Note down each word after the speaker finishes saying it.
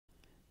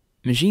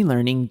Machine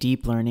learning,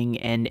 deep learning,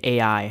 and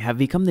AI have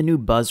become the new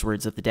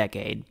buzzwords of the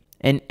decade,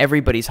 and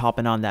everybody's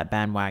hopping on that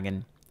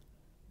bandwagon.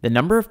 The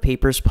number of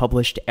papers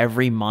published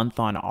every month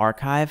on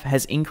Archive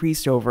has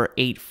increased over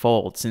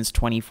eightfold since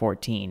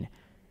 2014.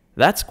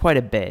 That's quite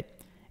a bit,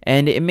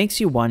 and it makes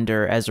you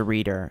wonder as a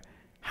reader,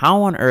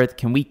 how on earth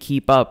can we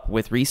keep up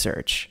with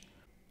research?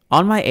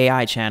 On my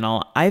AI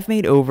channel, I've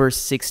made over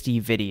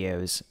 60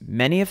 videos,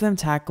 many of them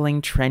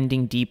tackling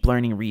trending deep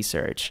learning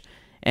research.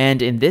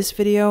 And in this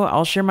video,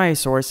 I'll share my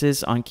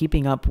sources on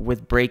keeping up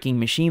with breaking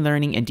machine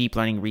learning and deep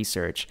learning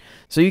research,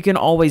 so you can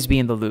always be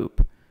in the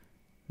loop.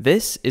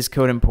 This is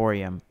Code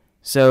Emporium,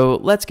 so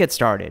let's get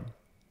started.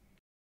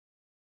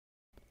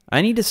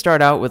 I need to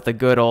start out with the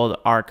good old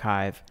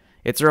archive.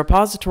 It's a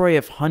repository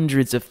of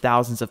hundreds of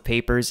thousands of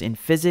papers in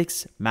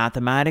physics,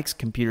 mathematics,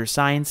 computer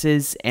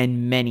sciences,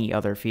 and many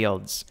other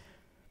fields.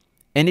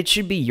 And it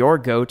should be your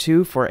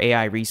go-to for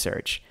AI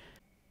research.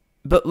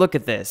 But look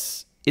at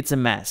this, it's a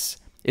mess.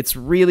 It's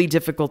really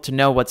difficult to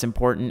know what's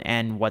important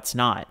and what's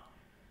not.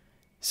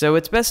 So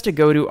it's best to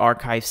go to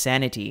Archive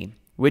Sanity,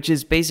 which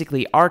is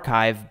basically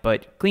Archive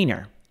but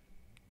cleaner.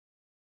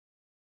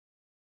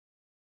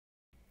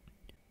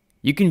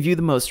 You can view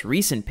the most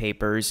recent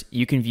papers,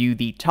 you can view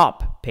the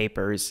top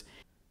papers.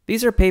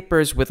 These are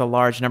papers with a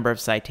large number of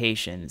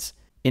citations.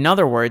 In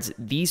other words,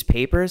 these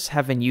papers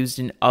have been used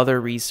in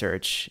other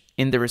research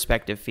in the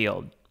respective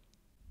field.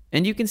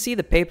 And you can see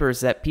the papers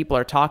that people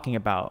are talking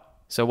about.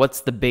 So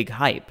what's the big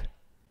hype?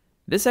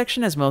 This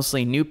section has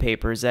mostly new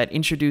papers that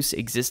introduce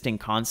existing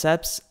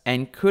concepts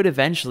and could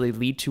eventually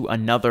lead to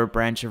another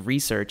branch of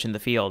research in the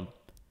field.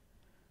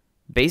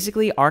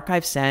 Basically,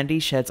 Archive Sanity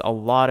sheds a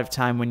lot of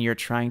time when you're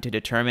trying to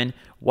determine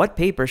what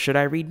paper should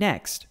I read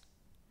next.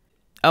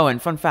 Oh, and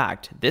fun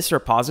fact, this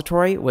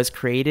repository was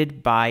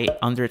created by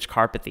Andrej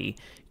Karpathy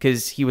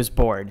because he was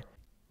bored.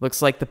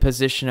 Looks like the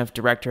position of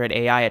director at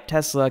AI at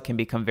Tesla can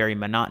become very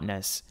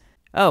monotonous.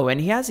 Oh,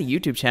 and he has a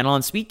YouTube channel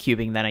on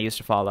speedcubing that I used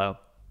to follow.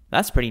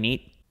 That's pretty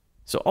neat.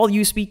 So all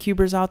you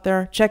speedcubers out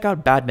there, check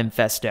out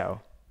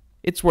Badmanifesto.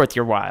 It's worth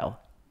your while.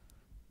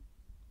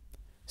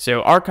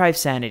 So Archive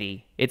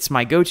Sanity, it's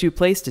my go-to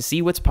place to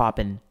see what's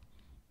poppin'.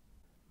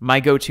 My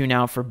go-to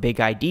now for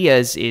big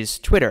ideas is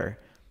Twitter.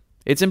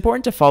 It's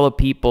important to follow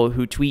people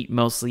who tweet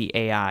mostly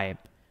AI.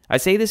 I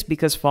say this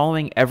because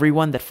following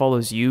everyone that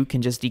follows you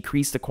can just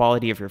decrease the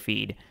quality of your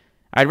feed.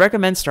 I'd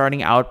recommend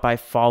starting out by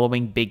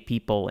following big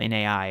people in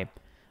AI,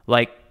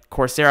 like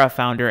Coursera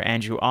founder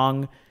Andrew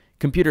Ng,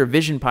 computer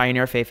vision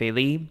pioneer Fei-Fei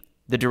Li,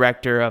 the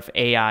director of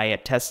AI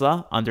at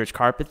Tesla, Andrej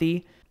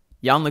Karpathy.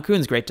 Yann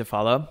LeCun's great to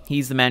follow.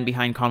 He's the man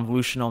behind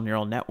convolutional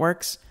neural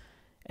networks.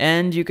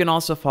 And you can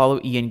also follow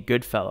Ian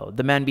Goodfellow,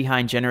 the man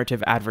behind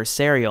generative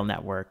adversarial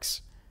networks.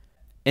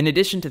 In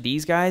addition to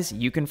these guys,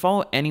 you can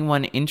follow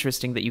anyone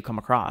interesting that you come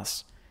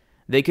across.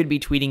 They could be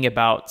tweeting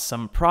about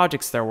some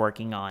projects they're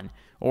working on,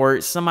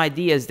 or some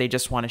ideas they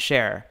just want to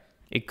share.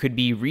 It could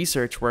be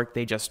research work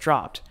they just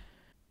dropped.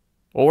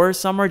 Or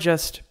some are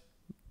just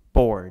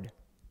bored.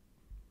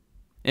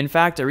 In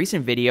fact, a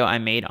recent video I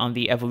made on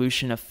the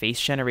evolution of face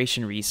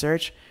generation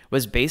research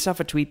was based off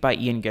a tweet by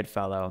Ian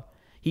Goodfellow.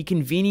 He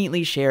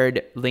conveniently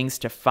shared links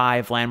to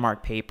 5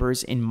 landmark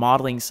papers in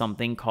modeling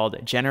something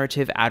called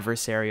generative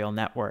adversarial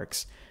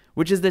networks,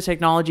 which is the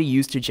technology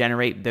used to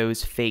generate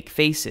those fake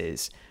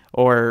faces,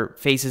 or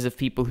faces of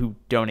people who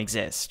don't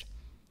exist.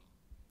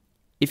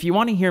 If you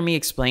want to hear me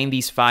explain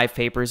these 5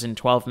 papers in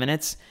 12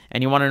 minutes,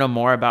 and you want to know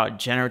more about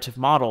generative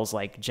models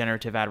like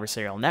generative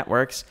adversarial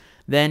networks,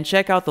 then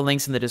check out the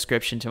links in the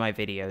description to my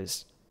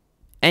videos.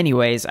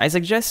 Anyways, I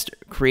suggest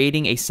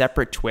creating a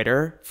separate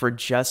Twitter for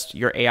just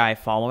your AI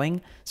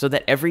following so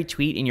that every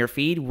tweet in your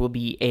feed will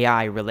be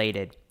AI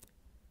related.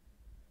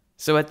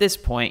 So at this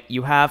point,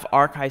 you have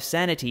Archive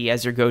Sanity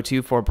as your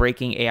go-to for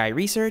breaking AI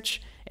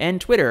research,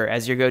 and Twitter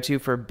as your go-to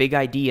for big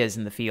ideas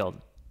in the field.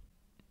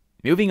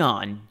 Moving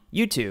on,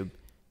 YouTube.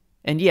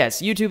 And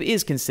yes, YouTube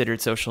is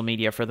considered social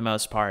media for the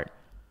most part.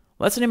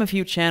 Let's name a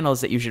few channels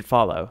that you should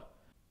follow.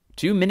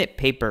 2-Minute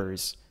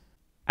Papers.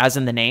 As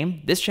in the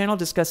name, this channel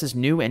discusses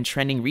new and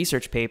trending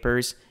research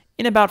papers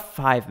in about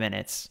 5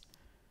 minutes.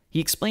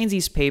 He explains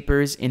these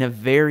papers in a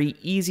very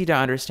easy to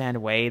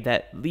understand way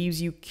that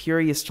leaves you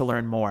curious to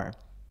learn more.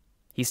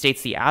 He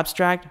states the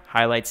abstract,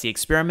 highlights the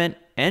experiment,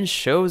 and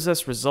shows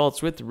us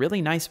results with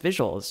really nice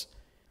visuals.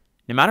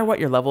 No matter what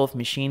your level of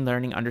machine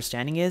learning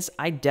understanding is,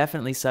 I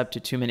definitely sub to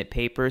 2-Minute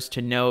Papers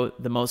to know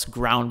the most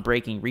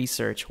groundbreaking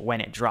research when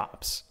it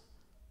drops.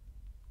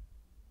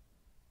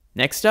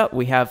 Next up,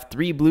 we have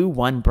 3 Blue,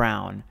 1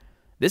 Brown.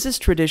 This is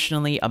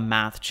traditionally a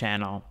math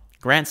channel.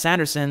 Grant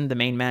Sanderson, the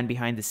main man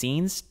behind the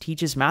scenes,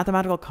 teaches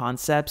mathematical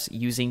concepts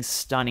using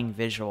stunning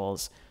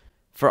visuals.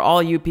 For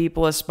all you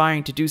people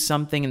aspiring to do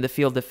something in the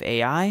field of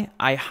AI,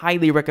 I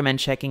highly recommend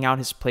checking out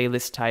his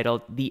playlist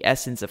titled The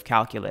Essence of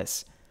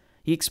Calculus.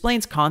 He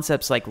explains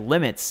concepts like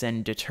limits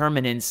and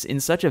determinants in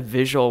such a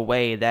visual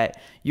way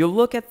that you'll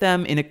look at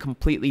them in a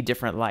completely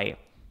different light.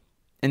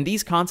 And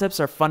these concepts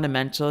are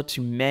fundamental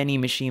to many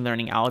machine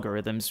learning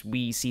algorithms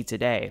we see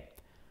today.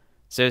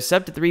 So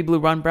sub to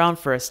 3blue1brown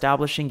for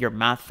establishing your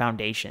math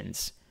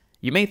foundations.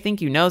 You may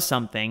think you know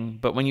something,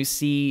 but when you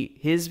see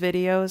his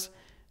videos,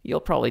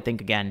 you'll probably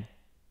think again.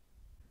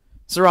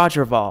 Suraj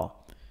Raval.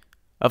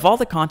 Of all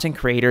the content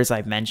creators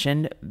I've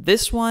mentioned,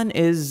 this one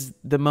is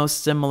the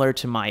most similar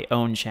to my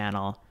own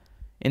channel,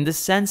 in the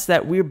sense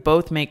that we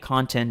both make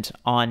content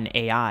on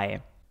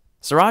AI.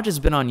 Suraj has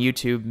been on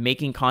YouTube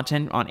making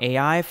content on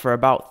AI for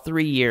about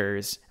 3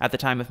 years at the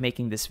time of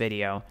making this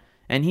video,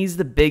 and he's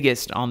the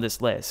biggest on this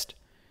list.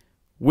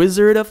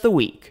 Wizard of the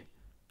Week.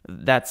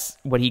 That's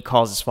what he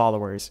calls his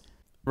followers.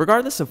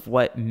 Regardless of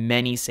what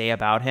many say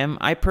about him,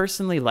 I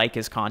personally like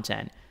his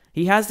content.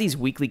 He has these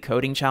weekly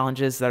coding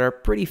challenges that are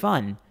pretty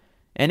fun,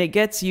 and it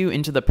gets you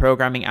into the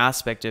programming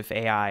aspect of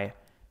AI.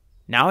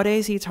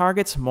 Nowadays, he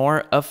targets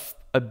more of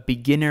a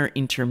beginner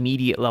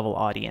intermediate level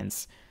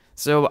audience,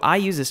 so I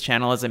use his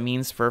channel as a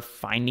means for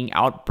finding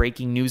out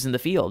breaking news in the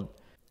field.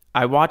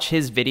 I watch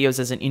his videos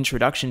as an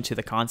introduction to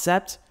the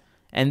concept,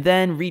 and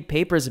then read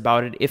papers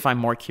about it if I'm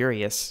more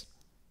curious.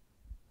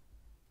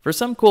 For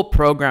some cool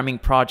programming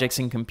projects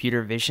in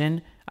computer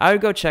vision, I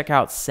would go check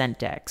out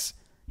Centex.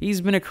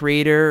 He's been a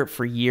creator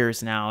for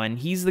years now, and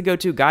he's the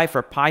go-to guy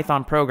for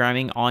Python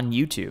programming on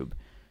YouTube.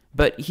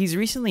 But he's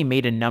recently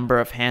made a number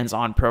of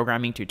hands-on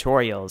programming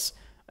tutorials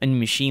in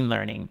machine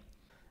learning.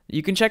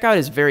 You can check out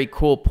his very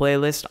cool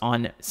playlist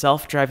on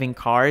self-driving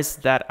cars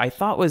that I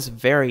thought was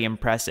very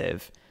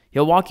impressive.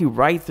 He'll walk you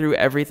right through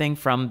everything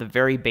from the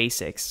very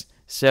basics,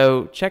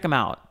 so check him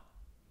out.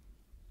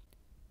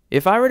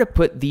 If I were to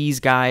put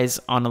these guys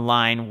on a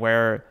line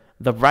where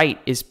the right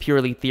is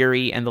purely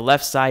theory and the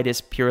left side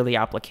is purely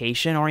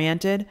application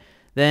oriented,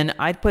 then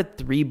I'd put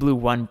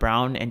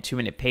 3blue1brown and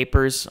 2-minute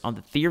papers on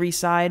the theory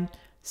side,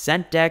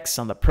 Centex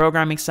on the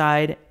programming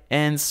side,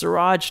 and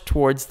Suraj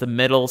towards the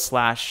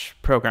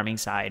middle/programming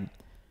side.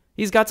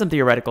 He's got some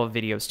theoretical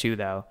videos too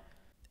though.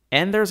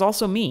 And there's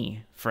also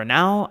me. For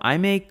now, I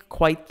make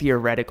quite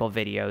theoretical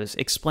videos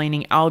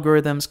explaining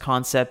algorithms,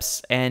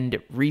 concepts, and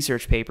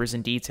research papers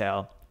in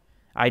detail.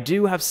 I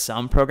do have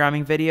some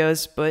programming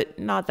videos, but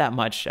not that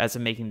much as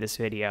I'm making this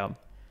video.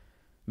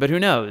 But who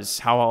knows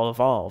how I'll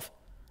evolve.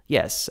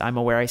 Yes, I'm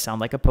aware I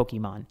sound like a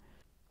Pokemon.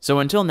 So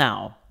until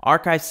now,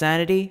 Archive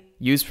Sanity,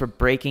 used for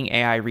breaking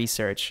AI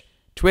research,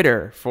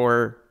 Twitter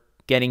for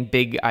getting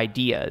big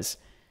ideas,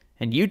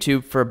 and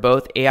YouTube for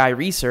both AI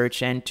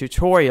research and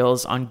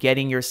tutorials on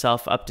getting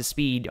yourself up to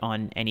speed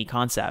on any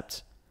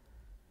concept.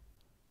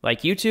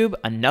 Like YouTube,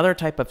 another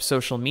type of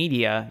social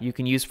media you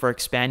can use for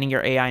expanding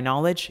your AI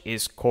knowledge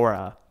is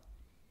Quora.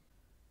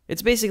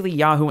 It's basically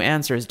Yahoo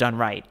Answers done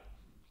right.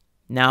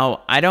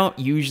 Now, I don't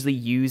usually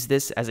use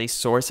this as a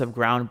source of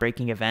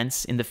groundbreaking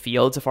events in the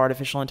fields of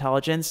artificial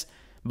intelligence,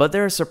 but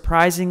there are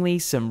surprisingly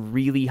some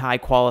really high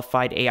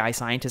qualified AI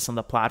scientists on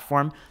the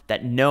platform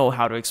that know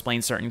how to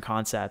explain certain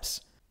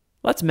concepts.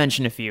 Let's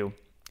mention a few.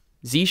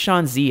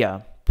 Zishan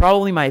Zia,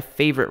 probably my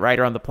favorite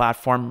writer on the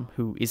platform,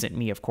 who isn't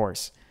me of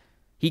course.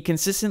 He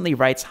consistently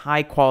writes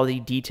high-quality,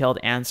 detailed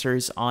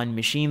answers on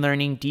machine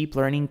learning, deep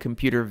learning,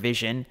 computer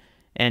vision,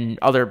 and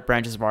other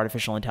branches of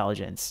artificial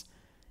intelligence.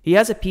 He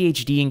has a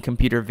PhD in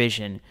computer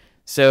vision,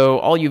 so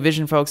all you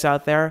vision folks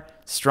out there,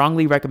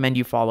 strongly recommend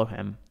you follow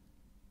him.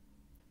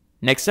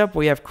 Next up,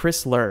 we have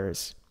Chris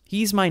Lurs.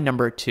 He's my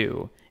number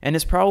 2, and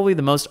is probably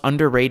the most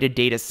underrated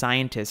data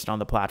scientist on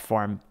the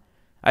platform.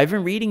 I've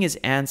been reading his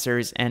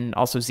answers, and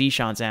also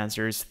Zishan's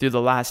answers, through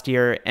the last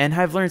year, and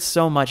have learned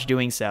so much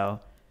doing so.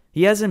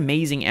 He has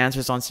amazing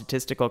answers on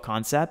statistical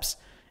concepts,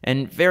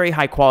 and very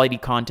high quality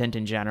content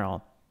in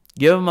general.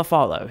 Give him a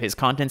follow, his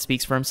content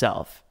speaks for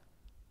himself.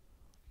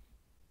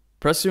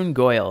 Prasoon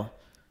Goyal.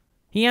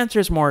 He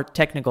answers more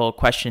technical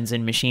questions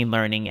in machine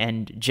learning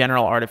and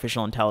general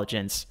artificial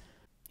intelligence.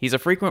 He's a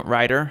frequent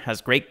writer,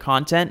 has great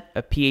content,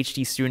 a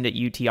PhD student at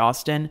UT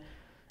Austin,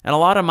 and a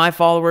lot of my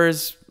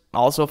followers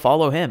also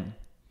follow him.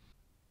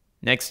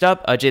 Next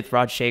up, Ajit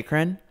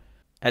Rajshekharan.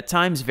 At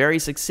times very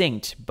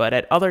succinct, but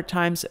at other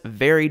times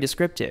very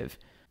descriptive.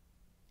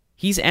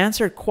 He's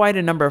answered quite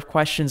a number of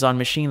questions on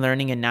machine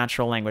learning and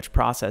natural language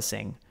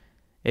processing.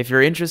 If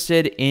you're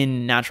interested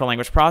in natural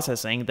language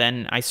processing,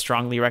 then I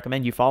strongly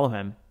recommend you follow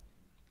him.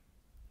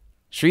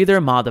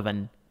 Sridhar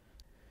Madhavan.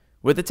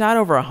 With a tad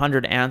over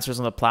 100 answers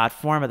on the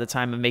platform at the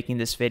time of making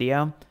this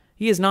video,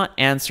 he has not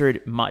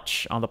answered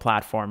much on the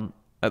platform,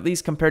 at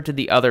least compared to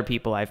the other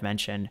people I've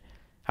mentioned.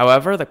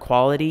 However, the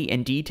quality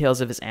and details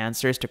of his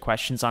answers to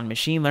questions on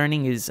machine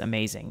learning is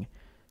amazing.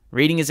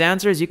 Reading his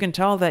answers, you can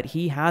tell that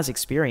he has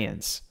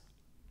experience.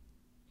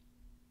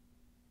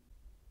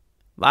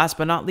 Last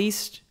but not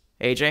least,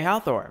 AJ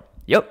Halthor.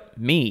 Yup,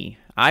 me.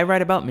 I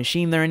write about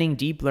machine learning,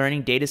 deep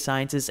learning, data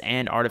sciences,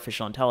 and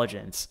artificial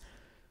intelligence.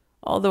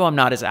 Although I'm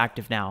not as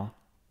active now.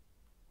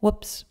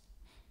 Whoops.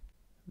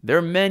 There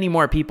are many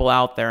more people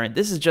out there, and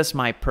this is just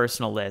my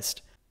personal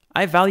list.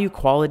 I value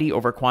quality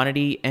over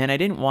quantity, and I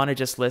didn't want to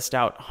just list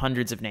out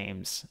hundreds of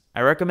names.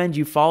 I recommend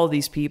you follow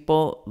these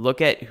people, look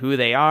at who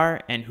they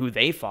are and who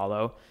they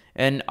follow,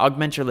 and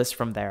augment your list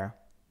from there.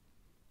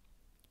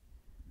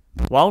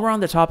 While we're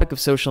on the topic of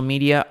social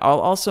media, I'll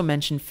also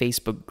mention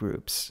Facebook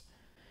groups.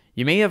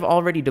 You may have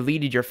already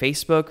deleted your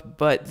Facebook,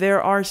 but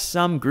there are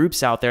some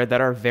groups out there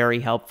that are very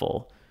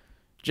helpful.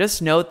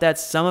 Just note that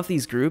some of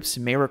these groups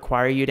may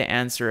require you to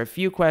answer a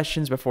few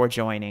questions before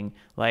joining,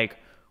 like,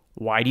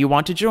 why do you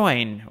want to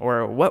join?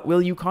 Or what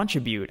will you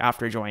contribute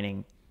after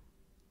joining?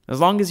 As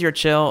long as you're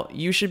chill,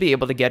 you should be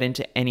able to get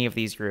into any of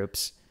these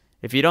groups.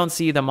 If you don't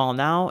see them all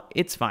now,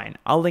 it's fine.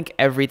 I'll link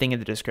everything in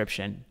the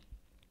description.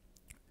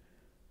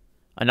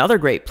 Another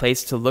great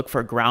place to look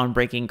for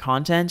groundbreaking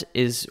content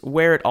is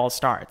where it all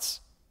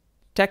starts.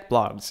 Tech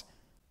blogs.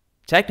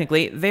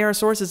 Technically, they are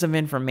sources of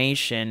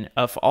information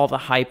of all the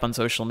hype on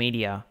social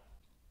media.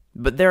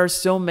 But there are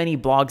so many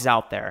blogs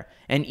out there,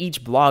 and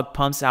each blog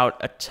pumps out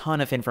a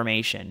ton of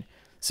information.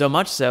 So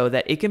much so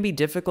that it can be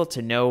difficult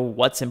to know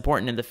what's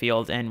important in the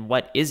field and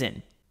what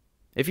isn't.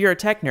 If you're a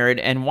tech nerd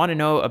and want to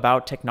know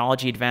about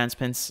technology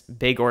advancements,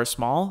 big or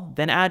small,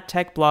 then add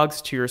tech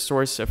blogs to your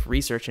source of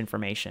research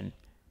information.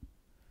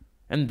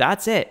 And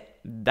that's it.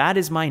 That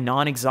is my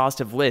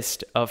non-exhaustive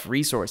list of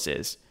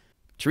resources.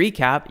 To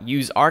recap,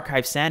 use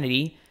Archive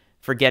Sanity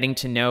for getting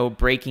to know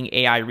breaking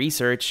AI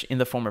research in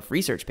the form of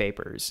research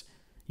papers.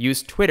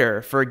 Use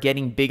Twitter for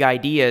getting big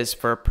ideas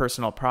for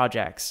personal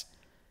projects.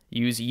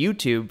 Use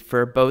YouTube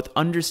for both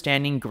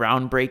understanding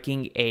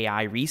groundbreaking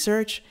AI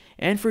research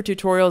and for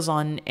tutorials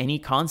on any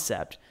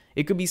concept.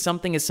 It could be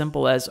something as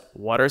simple as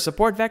what are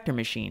support vector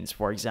machines,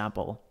 for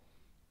example.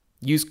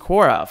 Use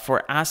Quora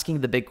for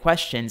asking the big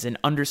questions and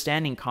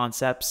understanding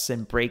concepts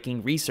and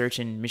breaking research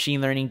in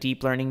machine learning,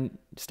 deep learning,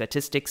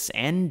 statistics,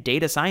 and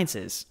data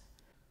sciences.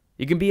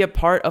 You can be a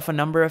part of a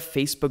number of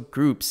Facebook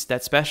groups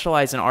that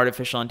specialize in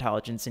artificial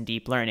intelligence and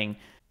deep learning,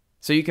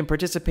 so you can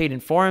participate in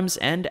forums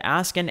and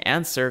ask and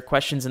answer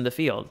questions in the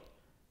field.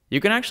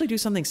 You can actually do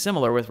something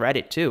similar with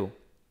Reddit too.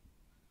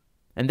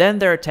 And then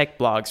there are tech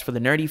blogs for the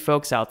nerdy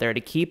folks out there to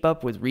keep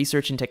up with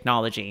research and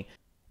technology,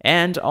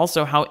 and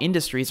also how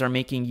industries are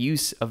making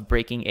use of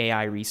breaking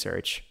AI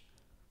research.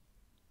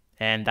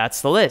 And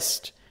that's the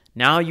list.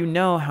 Now you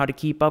know how to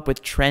keep up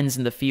with trends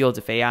in the field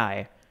of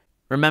AI.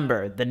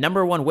 Remember, the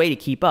 #1 way to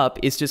keep up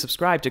is to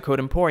subscribe to Code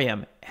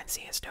Emporium and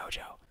see his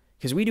dojo,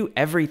 because we do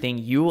everything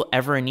you'll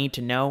ever need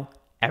to know,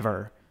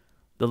 ever.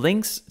 The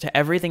links to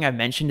everything I've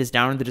mentioned is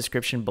down in the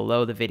description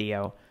below the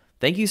video.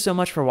 Thank you so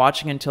much for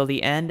watching until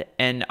the end,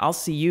 and I'll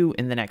see you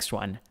in the next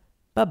one.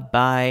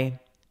 Bye-bye.